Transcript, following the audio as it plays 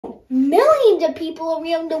millions of people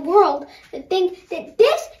around the world that think that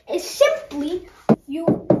this is simply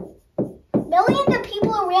millions of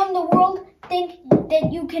people around the world think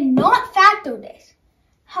that you cannot factor this.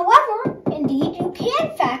 However, indeed, you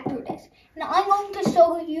can factor this. And I'm going to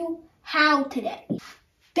show you how today.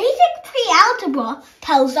 Basic pre-algebra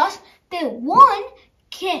tells us that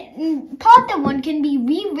part of 1 can be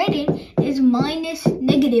rewritten as minus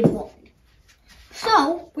 -1.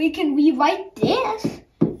 So we can rewrite this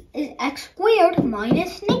as x squared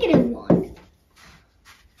minus -1.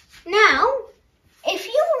 Now, if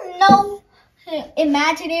you know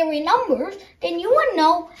imaginary numbers, then you would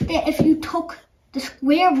know that if you took the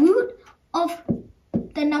square root of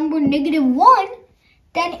the number -1,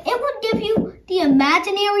 then it would give you the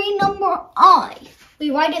imaginary number I.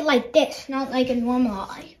 We write it like this, not like a normal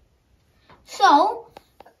I. So,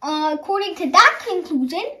 according to that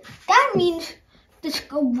conclusion, that means the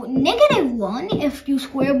 -1, if you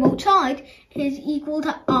square both sides, is equal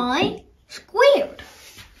to I squared.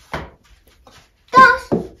 Thus,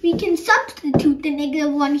 we can substitute the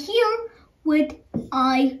 -1 here with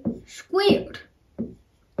I squared.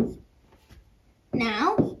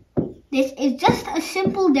 Now, this is just a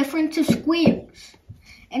simple difference of squares,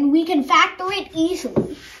 and we can factor it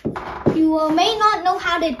easily. You may not know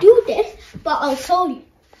how to do this, but I'll show you.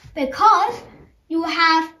 Because you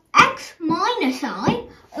have x minus I,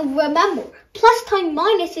 and remember, plus times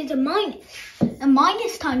minus is a minus, and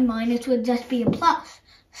minus times minus would just be a plus.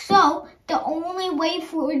 So, the only way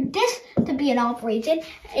for this to be an operation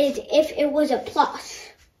is if it was a plus.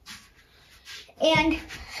 And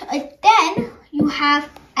then you have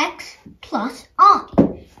x plus I.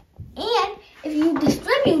 And if you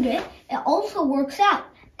distribute it, it also works out.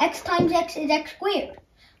 X times x is x squared,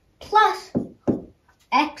 plus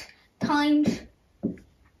x times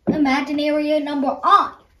imaginary number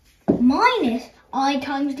I, minus I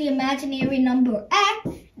times the imaginary number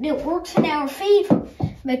x. It works in our favor,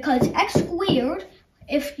 because x squared,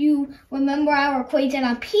 if you remember our equation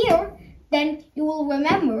up here, then you will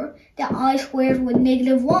remember that I squared with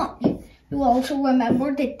 -1. You will also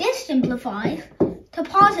remember that this simplifies to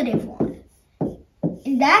 +1.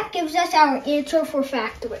 And that gives us our answer for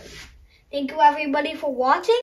factoring. Thank you everybody for watching.